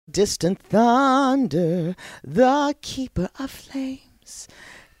Distant thunder, the keeper of flames,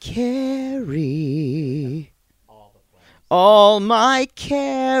 carry all my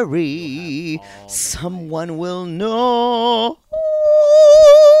carry. Someone will know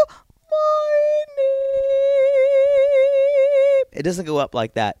my name. It doesn't go up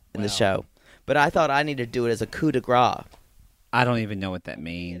like that in the show, but I thought I needed to do it as a coup de grace. I don't even know what that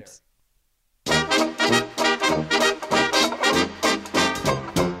means.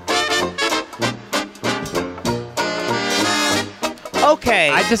 Okay.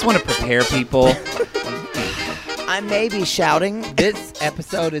 I just want to prepare people. I may be shouting. This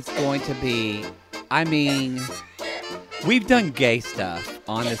episode is going to be, we've done gay stuff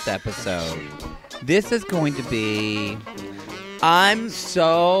on this episode. This is going to be, I'm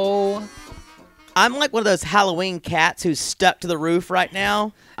like one of those Halloween cats who's stuck to the roof right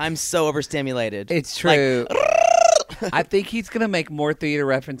now. I'm so overstimulated. It's true. I think he's going to make more theater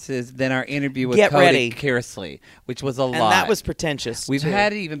references than our interview with Get Cody ready. Kersley, which was a lot. And that was pretentious, We've too.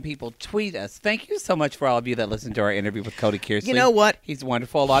 had even people tweet us. Thank you so much for all of you that listened to our interview with Cody Kersley. You know what? He's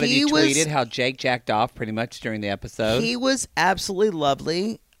wonderful. A lot of you tweeted how Jake jacked off pretty much during the episode. He was absolutely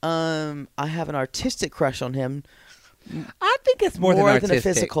lovely. I have an artistic crush on him. I think it's more than a artistic.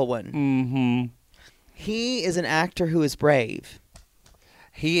 physical one. Mm-hmm. He is an actor who is brave.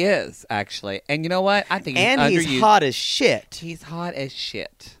 He is, actually. And you know what? I think he's hot as shit. He's hot as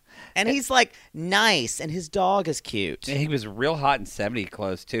shit. And he's like nice, and his dog is cute. And he was real hot in 70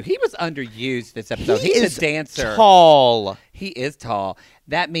 clothes, too. He was underused this episode. He's a dancer. Tall. He is tall.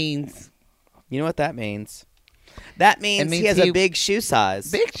 That means... You know what that means? That means he has a big shoe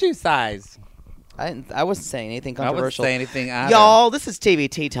size. Big shoe size. I wasn't saying anything controversial. I wasn't saying anything either. Y'all, this is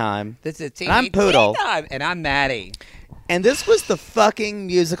TVT time. This is TVT and I'm Poodle. time. And I'm Maddie. And this was the fucking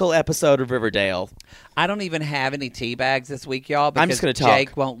musical episode of Riverdale. I don't even have any tea bags this week, y'all, because I'm just gonna talk.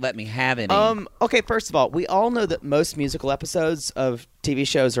 Jake won't let me have any. Okay, first of all, we all know that most musical episodes of TV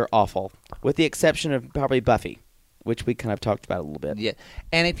shows are awful, with the exception of probably Buffy, which we kind of talked about a little bit. Yeah.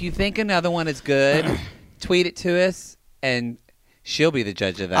 And if you think another one is good, tweet it to us, and she'll be the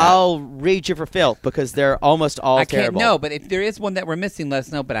judge of that. I'll read you for filth, because they're almost all terrible. No, but if there is one that we're missing, let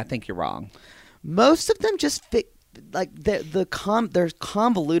us know, but I think you're wrong. Most of them just fit. Like there's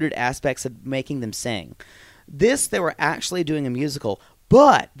convoluted aspects of making them sing. This, they were actually doing a musical,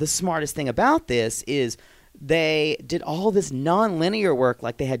 but the smartest thing about this is they did all this non-linear work.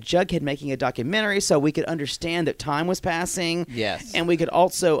 Like they had Jughead making a documentary so we could understand that time was passing. Yes. And we could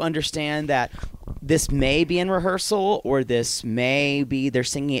also understand that this may be in rehearsal, or this may be they're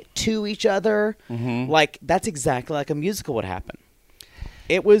singing it to each other. Mm-hmm. Like that's exactly like a musical would happen.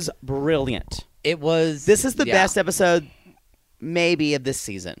 It was brilliant. It was. This is the best episode, maybe, of this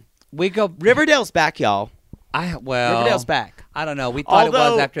season. Riverdale's back, y'all. Riverdale's back. I don't know. We thought it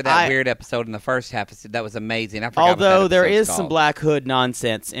was after that weird episode in the first half. That was amazing. I forgot. Although there is some Black Hood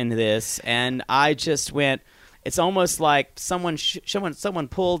nonsense in this, and I just went. It's almost like someone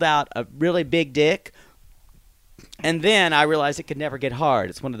pulled out a really big dick, and then I realized it could never get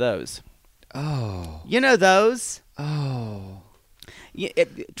hard. It's one of those. Oh. You know those? Oh.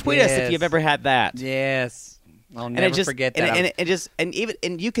 Tweet us if you've ever had that. Yes, I'll never forget that.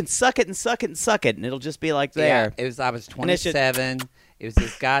 And you can suck it and suck it and suck it, and it'll just be like there. Yeah, I was 27. It was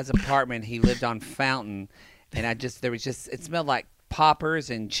this guy's apartment. He lived on Fountain, and it smelled like poppers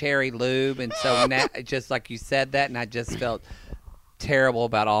and cherry lube, and so just like you said that, and I just felt terrible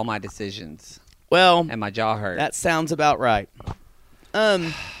about all my decisions. Well, and my jaw hurt. That sounds about right.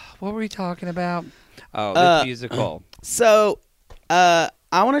 What were we talking about? Oh, the musical. So.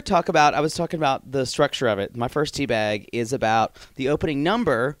 I want to talk about. I was talking about the structure of it. My first teabag is about the opening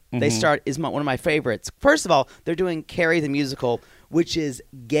number. Mm-hmm. They start is one of my favorites. First of all, they're doing Carrie the musical, which is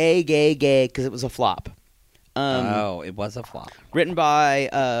gay because it was a flop. It was a flop. Written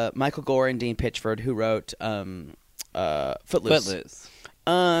by Michael Gore and Dean Pitchford, who wrote Footloose.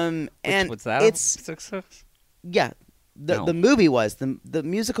 And was that it's success? Yeah, the movie was the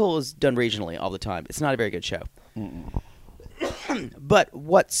musical is done regionally all the time. It's not a very good show. Mm-mm. But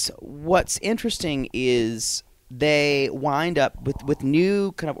what's interesting is they wind up with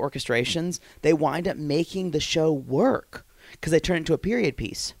new kind of orchestrations. They wind up making the show work because they turn it into a period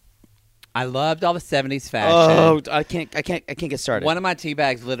piece. I loved all the 70s fashion. Oh, I can't get started. One of my tea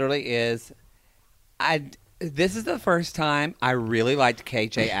bags literally is this is the first time I really liked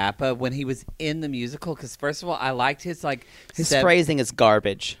KJ Apa when he was in the musical, because first of all, I liked his phrasing is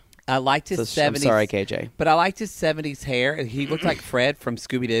garbage. I liked his 70s. I'm sorry, KJ. But I liked his 70s hair. He looked like Fred from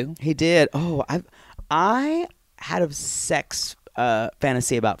Scooby-Doo. He did. Oh, I had a sex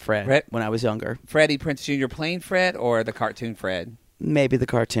fantasy about Fred when I was younger. Freddie Prinze Jr. playing Fred or the cartoon Fred?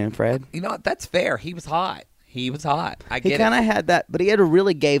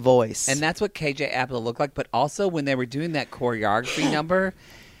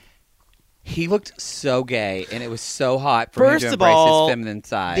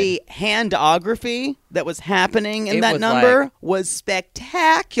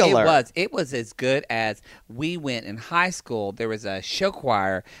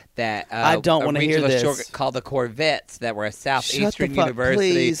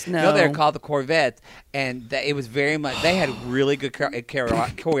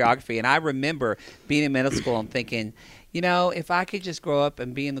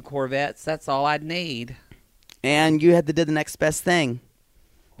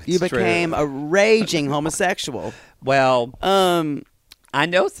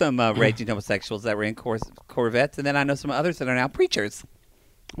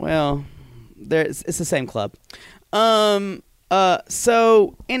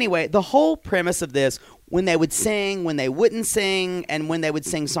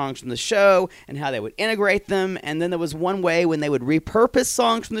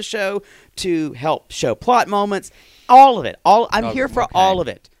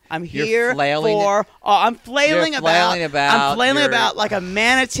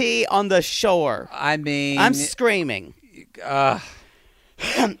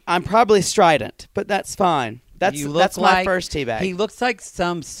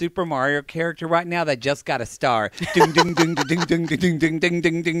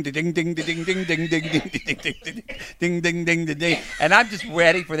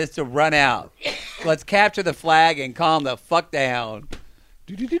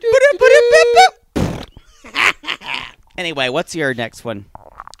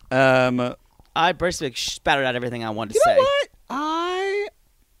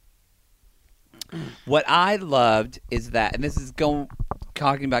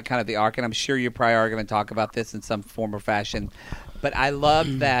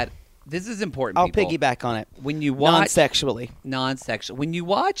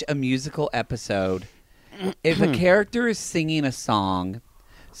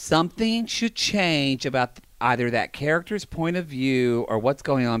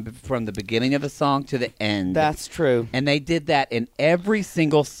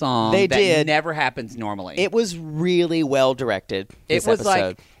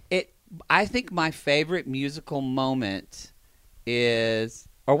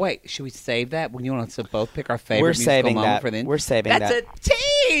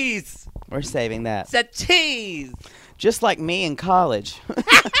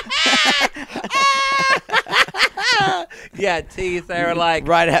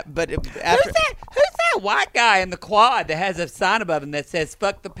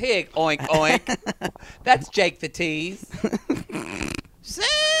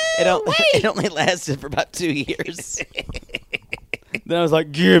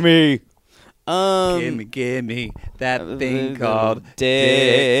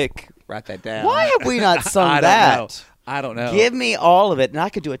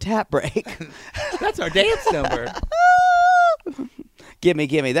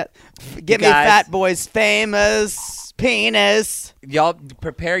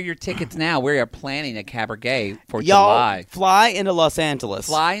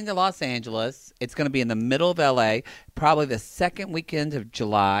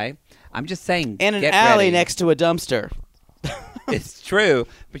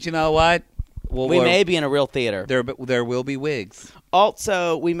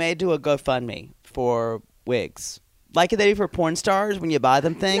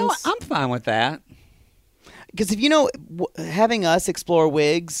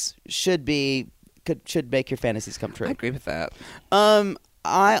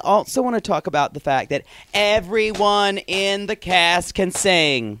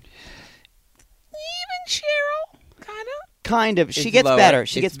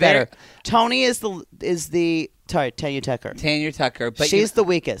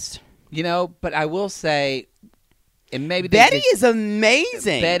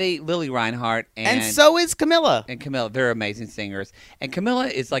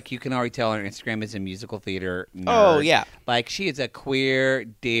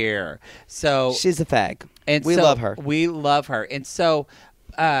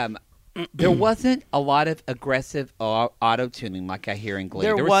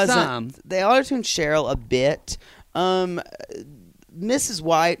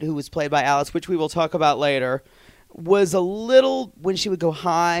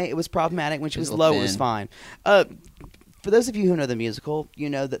 for those of you who know the musical, you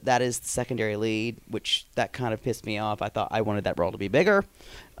know that is the secondary lead, which that kind of pissed me off. I thought I wanted that role to be bigger,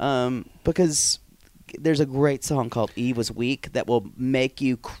 because there's a great song called "Eve Was Weak" that will make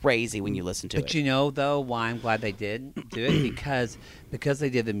you crazy when you listen to it. But you know, though, why I'm glad they did do it? because they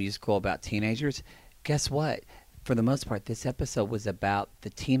did the musical about teenagers. Guess what? For the most part, this episode was about the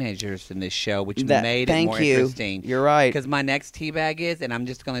teenagers in this show, which made it more interesting. You're right. Because my next teabag is, and I'm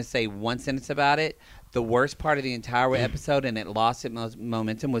just going to say one sentence about it, the worst part of the entire episode, and it lost its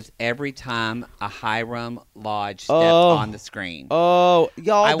momentum, was every time a Hiram Lodge stepped on the screen. Oh,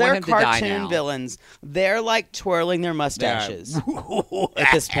 y'all, they're to die cartoon now. villains. They're like twirling their mustaches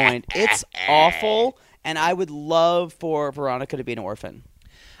at this point. It's awful, and I would love for Veronica to be an orphan.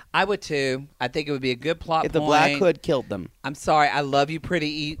 I would too. I think it would be a good plot If point. the Black Hood killed them. I'm sorry. I love you,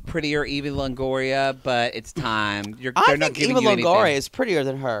 prettier Eva Longoria, but it's time. I think Eva Longoria is prettier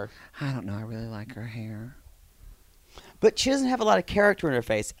than her. I don't know. I really like her hair. But she doesn't have a lot of character in her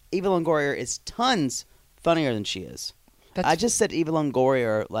face. Eva Longoria is tons funnier than she is. I just said Eva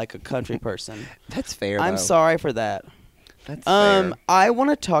Longoria like a country person. That's fair, I'm though. sorry for that. That's fair. I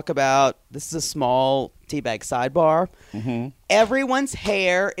want to talk about, this is a small teabag sidebar. Mm-hmm. Everyone's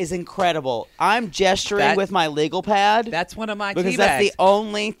hair is incredible. I'm gesturing with my legal pad. That's one of my because teabags. that's the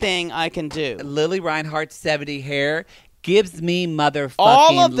only thing I can do. Lily Reinhardt's 70 hair gives me motherfucking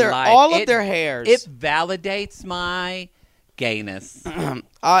all of their life. hairs. It validates my gayness.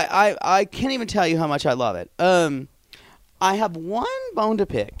 I can't even tell you how much I love it. I have one bone to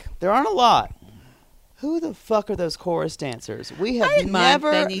pick. There aren't a lot. Who the fuck are those chorus dancers? We have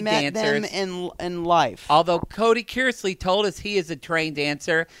never met them in life. Although Cody Kearsley told us he is a trained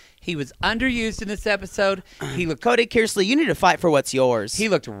dancer, he was underused in this episode. Cody Kearsley, you need to fight for what's yours. He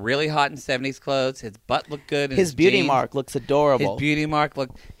looked really hot in 70s clothes. His butt looked good. His beauty jeans. mark looks adorable. His beauty mark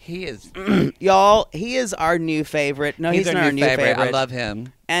looked. He is. Y'all, he is our new favorite. No, he's not our new favorite. I love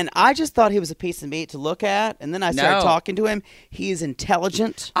him. And I just thought he was a piece of meat to look at. And then I started talking to him. He is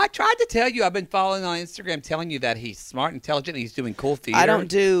intelligent. I tried to tell you. I've been following on Instagram telling you that he's smart, intelligent, and he's doing cool theater. I don't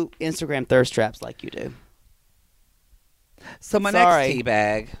do Instagram thirst traps like you do. So my next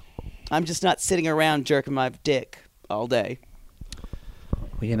teabag. I'm just not sitting around jerking my dick all day.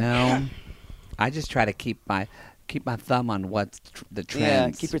 Well, you know, I just try to keep my thumb on what's the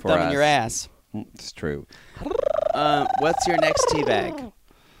trends. Yeah, keep your thumb in your ass. It's true. What's your next teabag?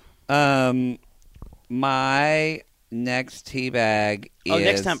 My next teabag is. Oh,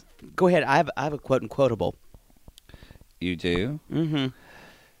 next time, go ahead. I have a quote and quotable. You do? Mm-hmm.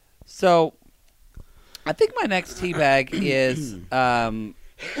 So, I think my next teabag is.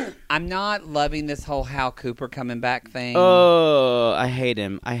 I'm not loving this whole Hal Cooper coming back thing. Oh, I hate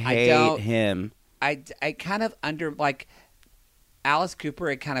him. I hate him. I kind of Alice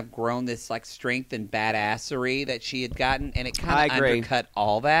Cooper had kind of grown this like strength and badassery that she had gotten, and it kind of undercut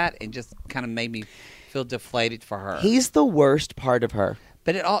all that and just kind of made me feel deflated for her. He's the worst part of her.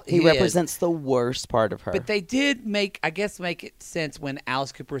 But he represents the worst part of her. But they did make it sense when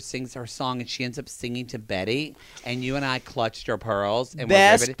Alice Cooper sings her song and she ends up singing to Betty, and you and I clutched our pearls. And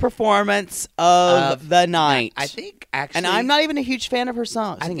best performance of the night. I think actually, and I'm not even a huge fan of her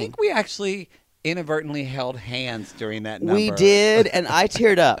song. I think we actually inadvertently held hands during that number. We did, and I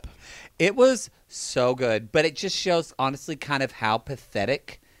teared up. It was so good, but it just shows honestly kind of how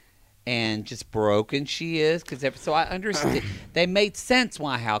pathetic and just broken she is. So I understand. They made sense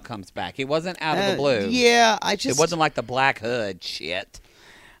why Hal comes back. It wasn't out of the blue. Yeah, it wasn't like the Black Hood shit.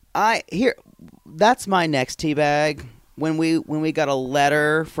 That's my next teabag. When we got a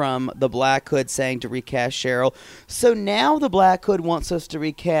letter from the Black Hood saying to recast Cheryl. So now the Black Hood wants us to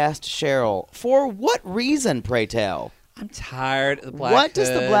recast Cheryl. For what reason, pray tell? I'm tired of the Black Hood. What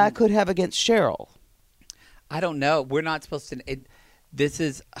does the Black Hood have against Cheryl? I don't know. We're not supposed to. This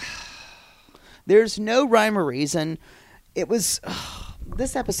is. There's no rhyme or reason. It was.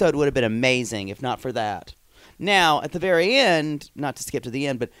 This episode would have been amazing if not for that. Now, at the very end, not to skip to the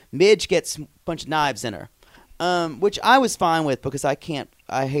end, but Midge gets a bunch of knives in her. Which I was fine with because I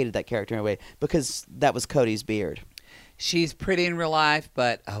hated that character in a way because that was Cody's beard. She's pretty in real life,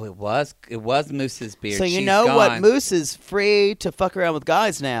 but it was Moose's beard. So you know what? Moose is free to fuck around with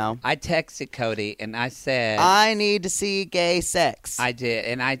guys now. I texted Cody and I said, I need to see gay sex. I did,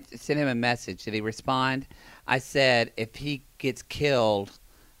 and I sent him a message. Did he respond? I said, if he gets killed,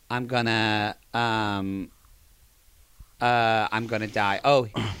 I'm gonna die. Oh,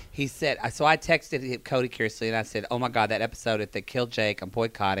 he said. So I texted Cody Kearsley and I said, "Oh my God, that episode if they killed Jake, I'm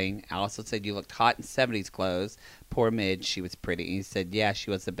boycotting." I also said you looked hot in '70s clothes. Poor Midge, she was pretty. And he said, "Yeah,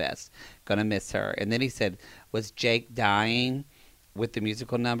 she was the best. Gonna miss her." And then he said, "Was Jake dying with the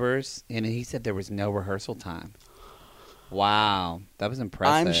musical numbers?" And he said there was no rehearsal time. Wow, that was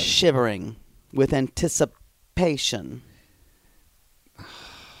impressive. I'm shivering with anticipation.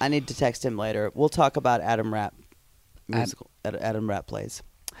 I need to text him later. We'll talk about Adam Rapp musical. Adam Rapp plays.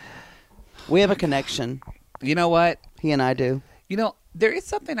 We have a connection. You know what? He and I do. You know, there is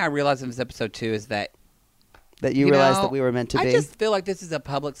something I realized in this episode too, is that you realized that we were meant to be. I just feel like this is a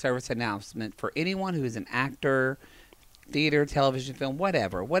public service announcement for anyone who is an actor, theater, television, film,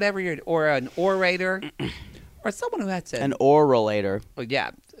 whatever you're, or an orator, or someone who has to an oralator. Well,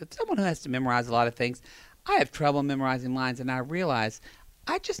 yeah, someone who has to memorize a lot of things. I have trouble memorizing lines, and I realize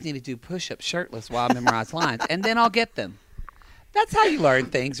I just need to do push-ups shirtless while I memorize lines, and then I'll get them. That's how you learn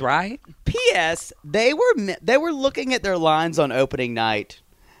things, right? P.S. They were looking at their lines on opening night.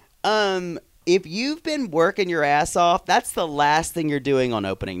 If you've been working your ass off, that's the last thing you're doing on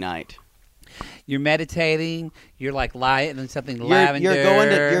opening night. You're meditating. You're like lighting something lavender.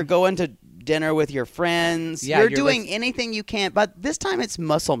 You're going to dinner with your friends. Yeah, you're doing anything you can, but this time it's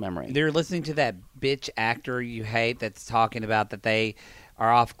muscle memory. They're listening to that bitch actor you hate that's talking about that they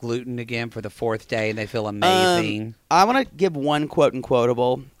are off gluten again for the 4th day and they feel amazing. I want to give one quote and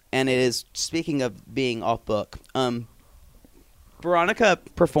quotable, and it is, speaking of being off book, Veronica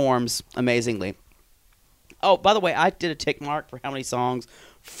performs amazingly. Oh, by the way, I did a tick mark for how many songs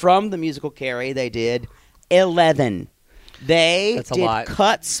from the musical Carrie. They did 11. They did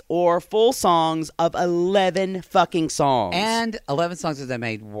cuts or full songs of 11 fucking songs. And 11 songs that they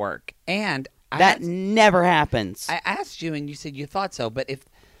made work. And that never happens. I asked you, and you said you thought so, but if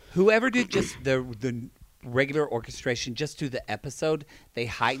whoever did just the regular orchestration just through the episode, they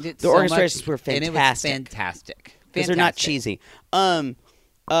heightened it so much. The orchestrations were fantastic. And it was fantastic. Because they're not cheesy.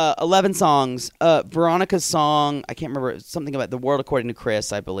 11 songs. Veronica's song, I can't remember, something about The World According to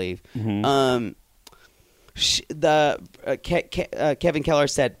Chris, I believe. Mm-hmm. Kevin Keller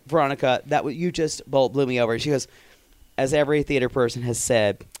said, Veronica, you just blew me over. She goes, as every theater person has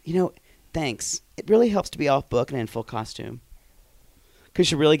said, thanks. It really helps to be off book and in full costume.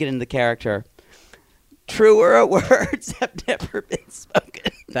 Because you really get into the character. Truer words have never been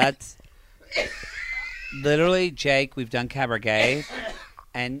spoken. That's literally, Jake, we've done cabaret,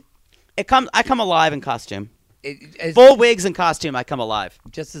 and I come alive in costume. Full wigs and costume, I come alive.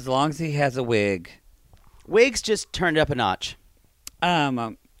 Just as long as he has a wig. Wigs just turned up a notch.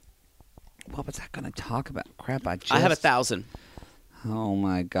 What was I going to talk about? Crap, I have 1,000. Oh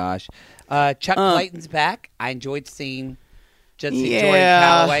my gosh. Chuck Clayton's back. I enjoyed seeing Jordan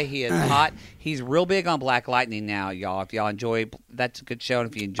Calloway. He is hot. He's real big on Black Lightning now, y'all. If y'all enjoy, that's a good show. And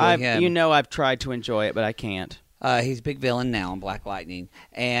if you enjoy him, I've tried to enjoy it, but I can't. He's a big villain now on Black Lightning,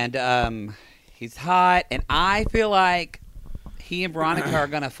 and he's hot. And I feel like he and Veronica are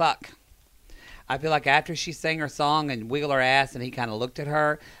gonna fuck. I feel like after she sang her song and wiggled her ass, and he kind of looked at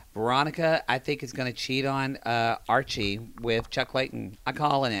her, Veronica, I think, is going to cheat on Archie with Chuck Clayton. I'm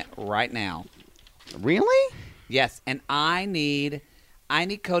calling it right now. Really? Yes, and I need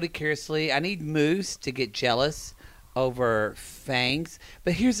Cody Kersley. I need Moose to get jealous over Fangs.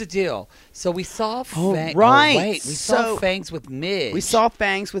 But here's the deal. So we saw Fangs. Right. Oh, wait, we saw Fangs with Midge. We saw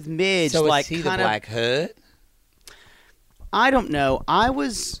Fangs with Midge. So like is he the Black Hood? I don't know. I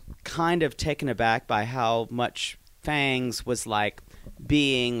was kind of taken aback by how much Fangs was like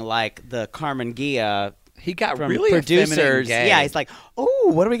being like the Carmen Gia. He got from really producers. Gay. Yeah, he's like,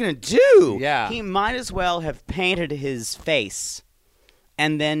 oh, what are we gonna do? Yeah, he might as well have painted his face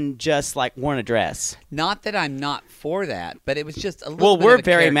and then just like worn a dress. Not that I'm not for that, but it was just a little. Well, bit we're of a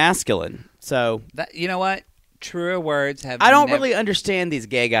very masculine, so that, you know what? Truer words have. I don't really understand these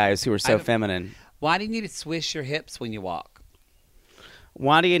gay guys who are so feminine. Why do you need to swish your hips when you walk?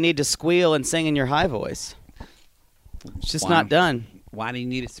 Why do you need to squeal and sing in your high voice? It's just not done. Why do you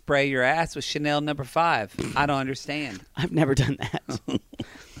need to spray your ass with Chanel No. 5? I don't understand. I've never done that.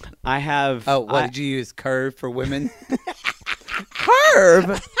 I have. Oh, what did you use? Curve for women?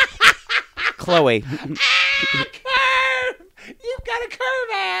 Curve? Chloe. Curve! You've got a curve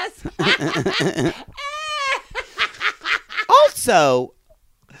ass. Also,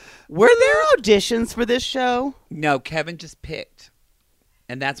 were there auditions for this show? No, Kevin just picked.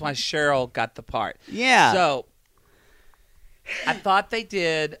 And that's why Cheryl got the part. Yeah. So I thought they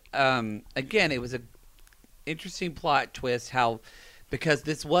did. Again, it was a interesting plot twist. Because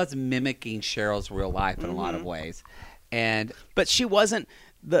this was mimicking Cheryl's real life in a lot of ways, but she wasn't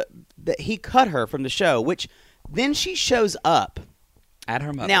he cut her from the show, which then she shows up at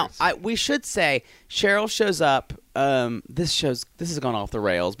her mother's. Now we should say Cheryl shows up. This has gone off the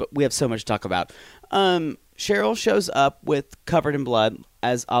rails, but we have so much to talk about. Cheryl shows up with covered in blood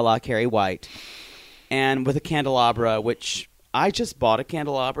as a la Carrie White, and with a candelabra, which I just bought a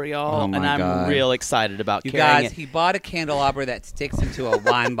candelabra, y'all, Oh, my and I'm God. real excited about You carrying guys, it. he bought a candelabra that sticks into a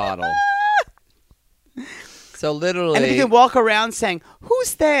wine bottle. So literally, And you can walk around saying,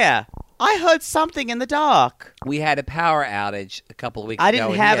 "Who's there? I heard something in the dark." we had a power outage a couple of weeks I ago.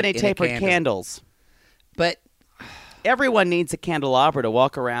 didn't and have he had any in a tapered candle. candles. But Everyone needs a candelabra to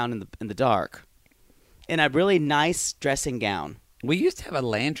walk around in the dark, in a really nice dressing gown. we used to have a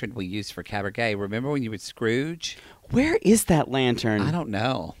lantern we used for cabaret. Remember when you would Scrooge? Where is that lantern? I don't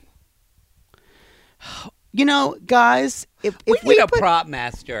know. You know, guys, if We we need a put, prop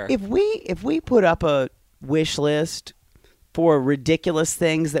master. if we put up a wish list for ridiculous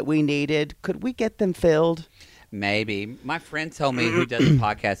things that we needed, could we get them filled? Maybe. My friend told me, who does a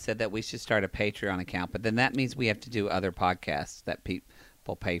podcast, said that we should start a Patreon account, but then that means we have to do other podcasts that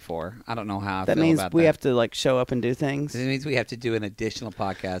people pay for. I don't know how I That feel means about we that. have to like show up and do things. It means we have to do an additional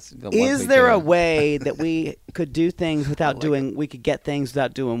podcast. The ones Is we there do. a way that we could do things without we could get things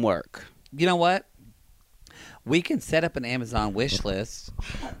without doing work? You know what? We can set up an Amazon wish list.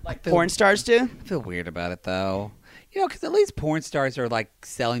 Like porn stars do? I feel weird about it, though. You know, because at least porn stars are, like,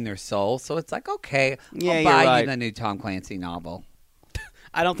 selling their soul. So it's like, okay, Yeah, I'll you're buy right. you the new Tom Clancy novel.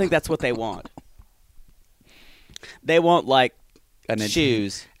 I don't think that's what they want. They want like A Nint-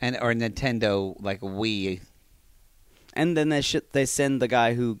 shoes. or Nintendo, like, Wii. And then they send the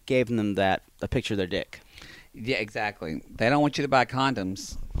guy who gave them that a picture of their dick Yeah, exactly. They don't want you to buy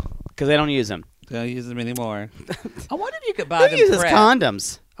condoms. because they don't use them. They don't use them anymore. I wonder if you could buy Who them uses prep.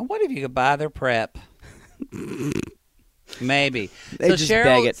 condoms? I wonder if you could buy their prep. Maybe. They So just Cheryl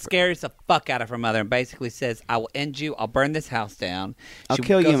beg it. scares the fuck out of her mother and basically says, "I will end you. I'll burn this house down. I'll She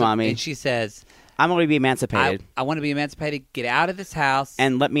kill you, goes up Mommy. And she says, I'm going to be I emancipated, want to be emancipated. Get out of this house.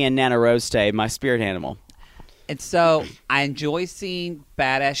 and let me and Nana Rose stay, my spirit animal. And so I enjoy seeing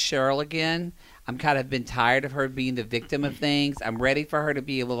badass Cheryl again. I'm kind of been tired of her being the victim of things. I'm ready for her to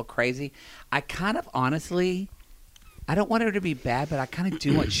be a little crazy. I kind of honestly, I don't want her to be bad, but I kind of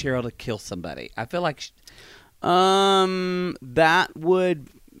do want Cheryl to kill somebody. I feel like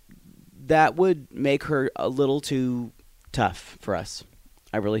That would make her a little too tough for us.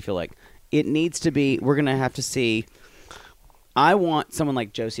 I really feel like it needs to be. We're gonna have to see. I want someone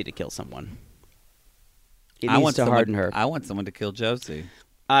like Josie to kill someone. It needs to harden her. I want someone to kill Josie.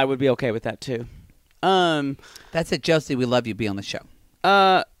 I would be okay with that too. That's it, Josie. We love you. Be on the show.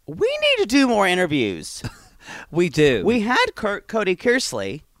 We need to do more interviews. We do. We had Cody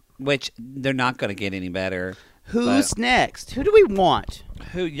Kersley. Which they're not going to get any better. Who's next? Who do we want?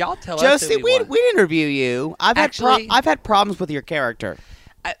 Who y'all tell us? Josie, who we want. we'd interview you. Actually- I've had problems with your character.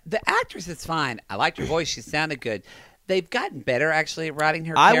 The actress is fine. I liked her voice. She sounded good. They've gotten better actually at writing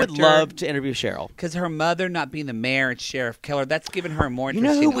her. I character. would love to interview Cheryl. Because her mother not being the mayor and Sheriff Keller, that's given her a more You know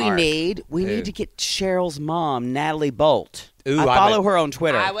interesting who we arc. need? We Who? need to get Cheryl's mom, Natalie Bolt. Ooh, I I follow would- her on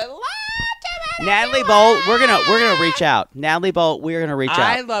Twitter. I would love to. Natalie Bolt, we're gonna reach out. Natalie Bolt, we're gonna reach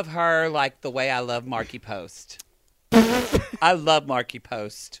I out. love her like the way I love Marky Post. I love Marky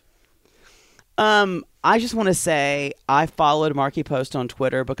Post. I just want to say I followed Marky Post on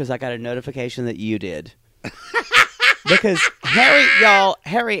Twitter because I got a notification that you did. Because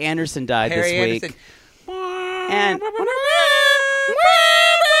Harry Anderson died Harry this week. Anderson.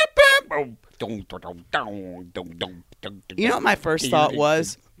 You know what my first thought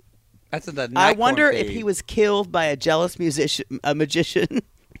was? That's the I Nightcore wonder if theme. he was killed by a jealous magician.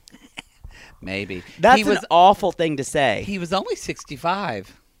 Maybe That's he was. an awful thing to say. He was only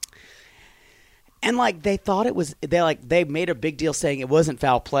 65. And like they made a big deal saying it wasn't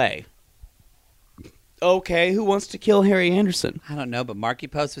foul play. Okay, who wants to kill Harry Anderson? I don't know, but Marky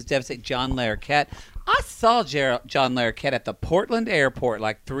Post was devastated. John Larroquette. I saw John Larroquette at the Portland airport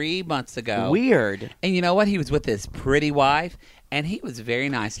like 3 months ago. Weird. And you know what? He was with his pretty wife, and he was very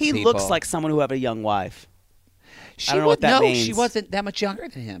nice to He people. looks like someone who had a young wife. She I don't know what that no, means. she wasn't that much younger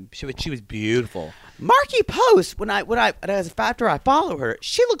than him. She was beautiful. Marky Post, after I follow her,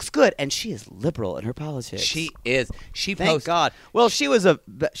 she looks good, and she is liberal in her politics. She is. She Thank posts. God. Well, she was a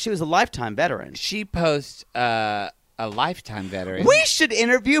lifetime veteran. She posts a lifetime veteran. We should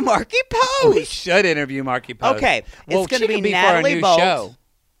interview Marky We Post. should interview Marky Post. Okay, well, it's going to she be could for Natalie our new Bolt. show.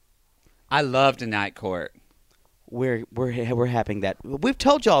 I loved Night Court. We're having that. We've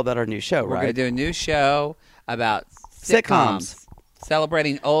told y'all about our new show, We're right? going to do a new show about Sitcoms.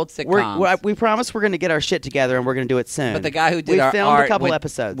 Celebrating old sitcoms. We promise we're going to get our shit together and we're going to do it soon. But the guy who did we our filmed art a couple went,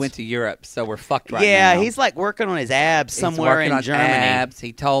 episodes. went to Europe, so we're fucked right now. Yeah, he's like working on his abs somewhere working in on Germany. Abs.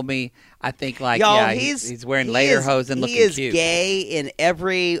 He told me, I think like, Y'all, yeah, he's wearing lederhosen and looking cute. cute. He is gay in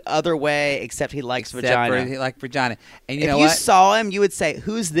every other way except he likes Except vagina. for he like vagina. And you if know you what? saw him, you would say,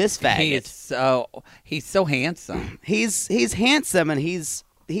 "Who's this faggot?" He's so handsome. He's handsome and he's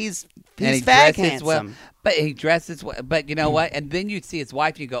And he fag dresses handsome. well. But he dresses well. But you know what? And then you'd see his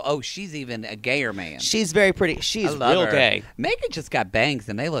wife and you go, oh, she's even a gayer man. She's very pretty. She's I love real her. gay. Megan just got bangs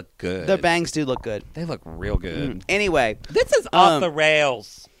and they look good. The bangs do look good. They look real good. Anyway, This is off the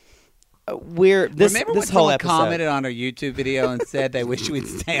rails. Remember when this whole someone episode. commented on our YouTube video and said they wish we'd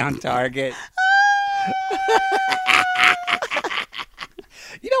stay on target?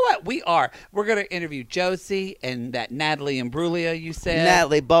 You know what? We're going to interview Josie and that Natalie Imbruglia you said.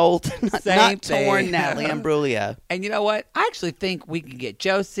 Natalie Bolt, Same not thing. torn Natalie Imbruglia. And you know what? I actually think we can get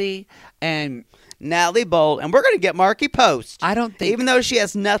Josie and Natalie Bolt, and we're going to get Marky Post. I don't think even though she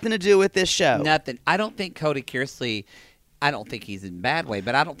has nothing to do with this show. nothing. I don't think Cody Kearsley. I don't think he's in a bad way,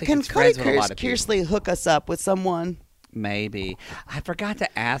 but I don't think Can he's Cody friends with a lot of people. Kearsley hook us up with someone? Maybe. I forgot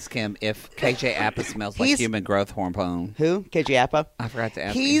to ask him if KJ Appa smells like He's- human growth hormone. Who? KJ Appa? I forgot to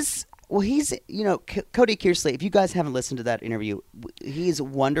ask him. He's Cody Kearsley. If you guys haven't listened to that interview, he's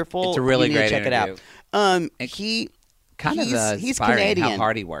wonderful. It's a really you need great to check interview. it out. And He's He's Canadian. how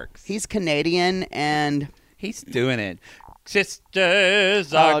hard he works. He's Canadian and He's doing it.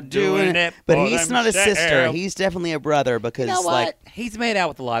 Sisters are doing it, but for he's not a themselves. sister. He's definitely a brother because You know what? like, He's made out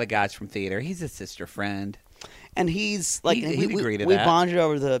with a lot of guys from theater. He's a sister friend. and he's like He'd agree to we that. bonded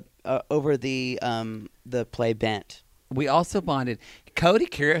over the play Bent. We also bonded. Cody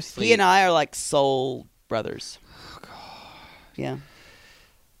Kearsley. He and I are like soul brothers. Oh God. Yeah.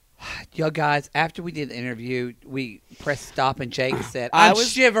 Yo, guys, after we did the interview, we pressed stop and Jake said, I I'm was-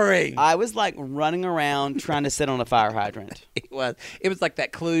 shivering. I was like running around trying to sit on a fire hydrant. It was like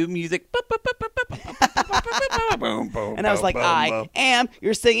that Clue music. And I was like, I am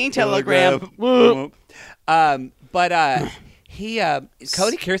your singing telegram. Cody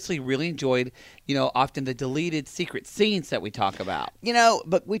Kearsley really enjoyed, often the deleted secret scenes that we talk about.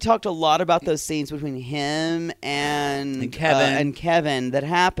 But we talked a lot about those scenes between him and Kevin. that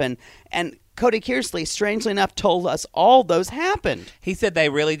happened. And Cody Kearsley, strangely enough, told us all those happened. He said they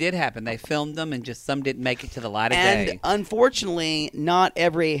really did happen. They filmed them and just some didn't make it to the light of And day. unfortunately, not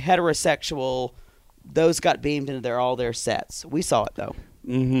every heterosexual, those got beamed into all their sets. We saw it, though.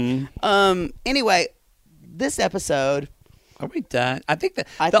 Mm-hmm. Anyway, this episode... Are we done? I think the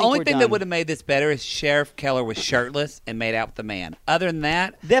think only we're thing done. that would have made this better is Sheriff Keller was shirtless and made out with the man. Other than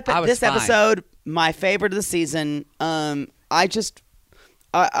that, I was This fine. episode, my favorite of the season. You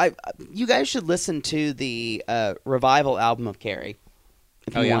guys should listen to the revival album of Carrie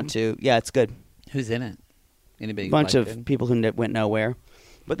if you want to. Yeah, it's good. Who's in it? Anybody? A bunch like of it? people who went nowhere,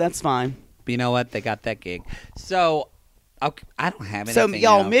 but that's fine. But you know what? They got that gig. So I don't have anything. So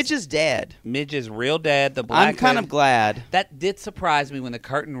y'all, else. Midge is dead. Midge is real dead. The black. I'm kind hood- of glad. That did surprise me when the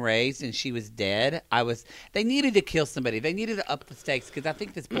curtain raised and she was dead. They needed to kill somebody. They needed to up the stakes because I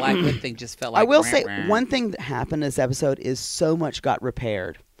think this black hood thing just felt like. I will rah, say rah. one thing that happened in this episode is so much got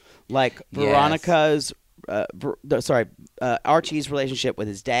repaired, like Yes. Veronica's. Archie's relationship with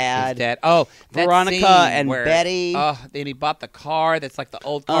his dad. His dad. Oh, that Veronica scene and where, Betty. Then he bought the car that's like the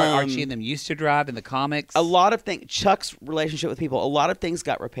old car Archie and them used to drive in the comics. A lot of things. Chuck's relationship with people. A lot of things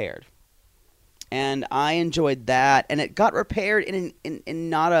got repaired, and I enjoyed that. And it got repaired in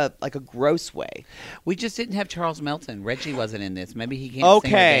not a gross way. We just didn't have Charles Melton. Reggie wasn't in this. Maybe he can't sing or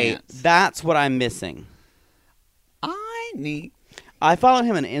Okay, dance. that's what I'm missing. I follow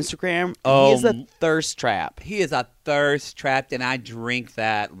him on Instagram. He is a thirst trap. He is a thirst trapped, and I drink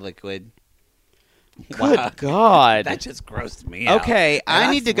that liquid. Good Wow. God. That just grossed me out. Okay, And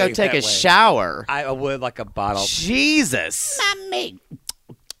I need to go sleep take that a way. shower. I would like a bottle. Jesus. Not me.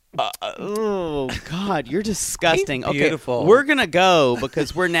 Oh God, you're disgusting. He's beautiful. Okay, we're gonna go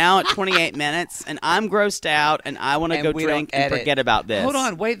because we're now at 28 minutes, and I'm grossed out, and I want to And go we don't drink and edit. forget about this. Hold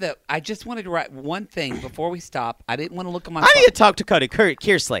on, wait. I just wanted to write one thing before we stop. I didn't want to look at my I phone. need to talk to Cody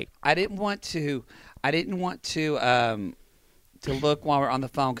Kearsley. I didn't want to look while we're on the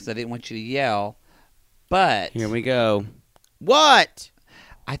phone because I didn't want you to yell. But Here we go. What?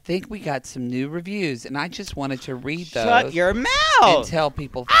 I think we got some new reviews, and I just wanted to read those Shut your and mouth! tell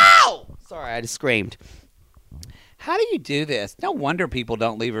people. Ow! Sorry, I just screamed. How do you do this? No wonder people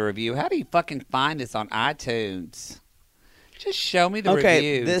don't leave a review. How do you fucking find us on iTunes? Just show me the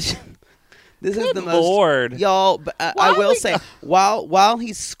Okay, reviews. this is Good the most Lord. y'all. But I Why will we- say while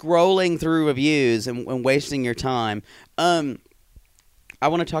he's scrolling through reviews and wasting your time, I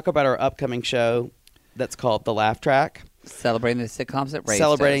want to talk about our upcoming show that's called The Laugh Track. Celebrating the sitcoms that raised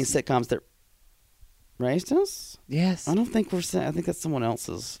Celebrating us. sitcoms that raised us? Yes. I don't think we're saying. I think that's someone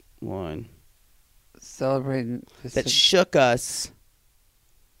else's one. Celebrating the That shook us.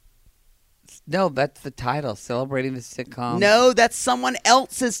 No, that's the title. Celebrating the sitcoms. No, that's someone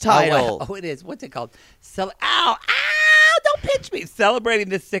else's title. Oh, it is. What's it called? Ow! Don't pinch me. Celebrating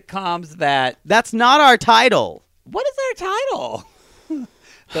the sitcoms that. That's not our title. What is our title?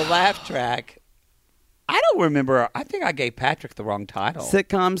 The Laugh Track. I don't remember. I think I gave Patrick the wrong title.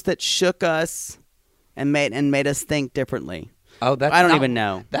 Sitcoms that shook us and made us think differently. Oh, that's I don't not- even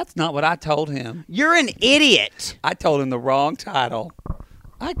know. That's not what I told him. You're an idiot. I told him the wrong title.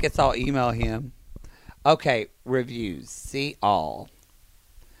 I guess I'll email him. Okay, reviews. See all.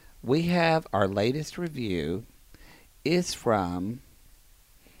 We have our latest review is from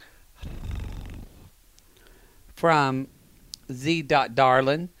Z.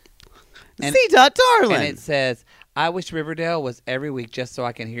 Darlin. And- C. Darlin. And it says, I wish Riverdale was every week just so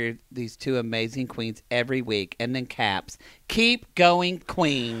I can hear these two amazing queens every week. And then caps. Keep going,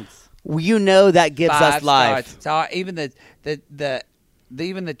 queens. You know that gives 5 us life. stars. So even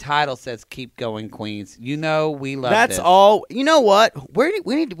even the title says "Keep Going, Queens." You know we love That's this. all. You know what? We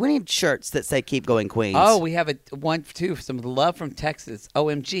need shirts that say "Keep Going, Queens." Oh, we have one too. Some love from Texas.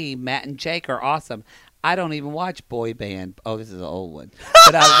 OMG, Matt and Jake are awesome. I don't even watch boy band. Oh, this is an old one.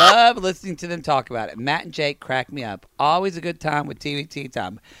 But I love listening to them talk about it. Matt and Jake crack me up. Always a good time with TVT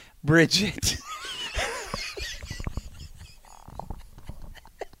time. Bridget.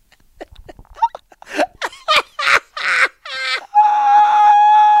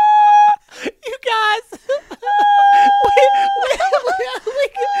 You guys.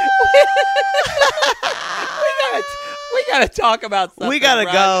 We gotta talk about something. we gotta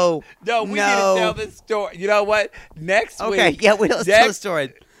right? go. No, we need to tell this story. You know what? Next Okay, week. yeah, let's tell the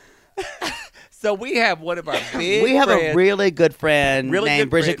story. So we have one of our big We have friends, a really good friend really named good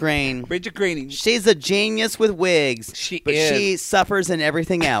Bridget friend, Green. Bridget Green. She's a genius with wigs. But is. she suffers in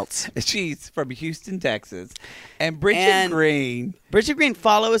everything else. She's from Houston, Texas. And Bridget Green. Bridget Green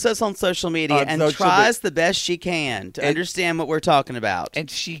follows us on social media On and social tries the best she can to understand what we're talking about. And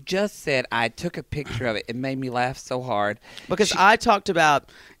she just said, I took a picture of it. It made me laugh so hard. Because I talked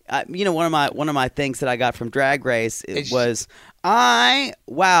about, one of my things that I got from Drag Race was,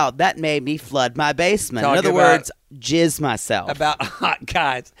 wow, that made me flood my basement. In other words, jizz myself. About hot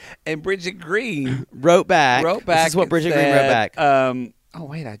guys. And Bridget Green wrote back. This is what and Bridget Green said, wrote back. Oh,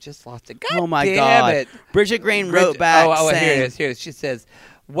 wait, I just lost it. God Oh, my damn God. it. Bridget Green wrote back saying... Here it is. She says,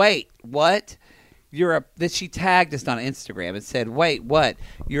 wait, what? That she tagged us on Instagram and said, wait, what?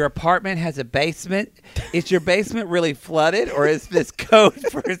 Your apartment has a basement? Is your basement really flooded, or is this code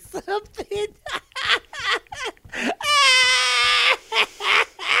for something?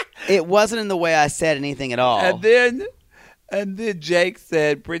 It wasn't in the way I said anything at all. And then Jake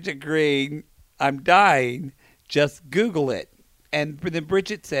said, Bridget Green, I'm dying. Just Google it. And then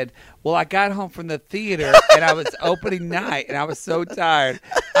Bridget said, well, I got home from the theater and I was opening night and I was so tired.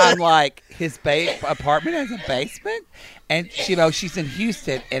 I'm like, his apartment has a basement? And, she's in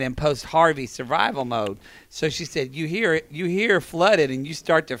Houston and in post-Harvey survival mode. So she said, you hear flooded and you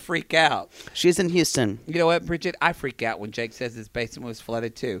start to freak out. She's in Houston. You know what, Bridget? I freak out when Jake says his basement was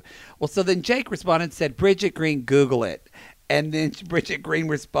flooded too. Well, so then Jake responded and said, Bridget Green, Google it. And then Bridget Green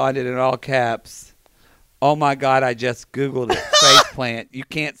responded in all caps, oh my God, I just Googled it. Faceplant. You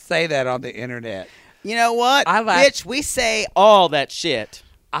can't say that on the internet. You know what? I laughed. Bitch, we say all that shit.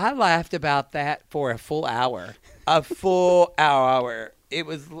 I laughed about that for a full hour. A full hour. It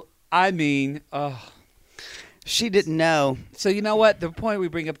was, She didn't know. So you know what? The point we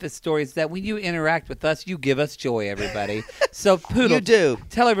bring up this story is that when you interact with us, you give us joy, everybody. So Poodle, You do.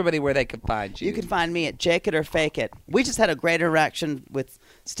 Tell everybody where they can find you. You can find me at Jake It or Fake It. We just had a great interaction with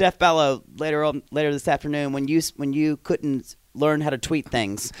Steph Bello later this afternoon when you couldn't learn how to tweet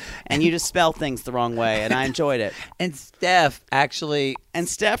things and you just spell things the wrong way, and I enjoyed it. And Steph actually,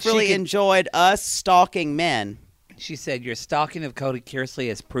 really enjoyed us stalking men. She said your stalking of Cody Kearsley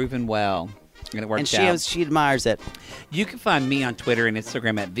has proven well. And it worked and out. she admires it. You can find me on Twitter and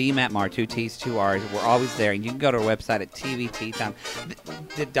Instagram at VMattMar, 2 T's, 2 R's. We're always there. And you can go to our website at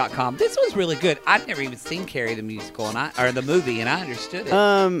tvttime.com. This was really good. I've never even seen Carrie the musical or the movie, and I understood it.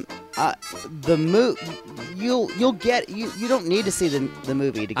 You'll get you don't need to see the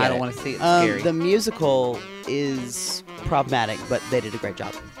movie to get it. I don't want to see it. It's scary. The musical is problematic, but they did a great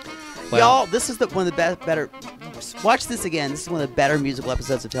job. Well, Y'all, this is one of the better watch this again. This is one of the better musical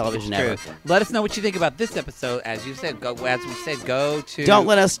episodes of television ever. True. Let us know what you think about this episode. As you said, go to.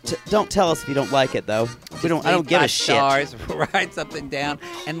 Don't tell us if you don't like it though. I don't give a shit. Stars, write something down.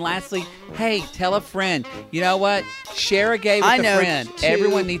 And lastly, hey, tell a friend. You know what? Share a gay with a friend.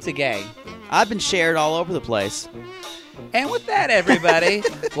 Everyone needs a gay. I've been shared all over the place. And with that, everybody,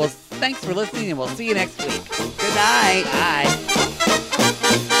 well, thanks for listening, and we'll see you next week. Good night. Bye.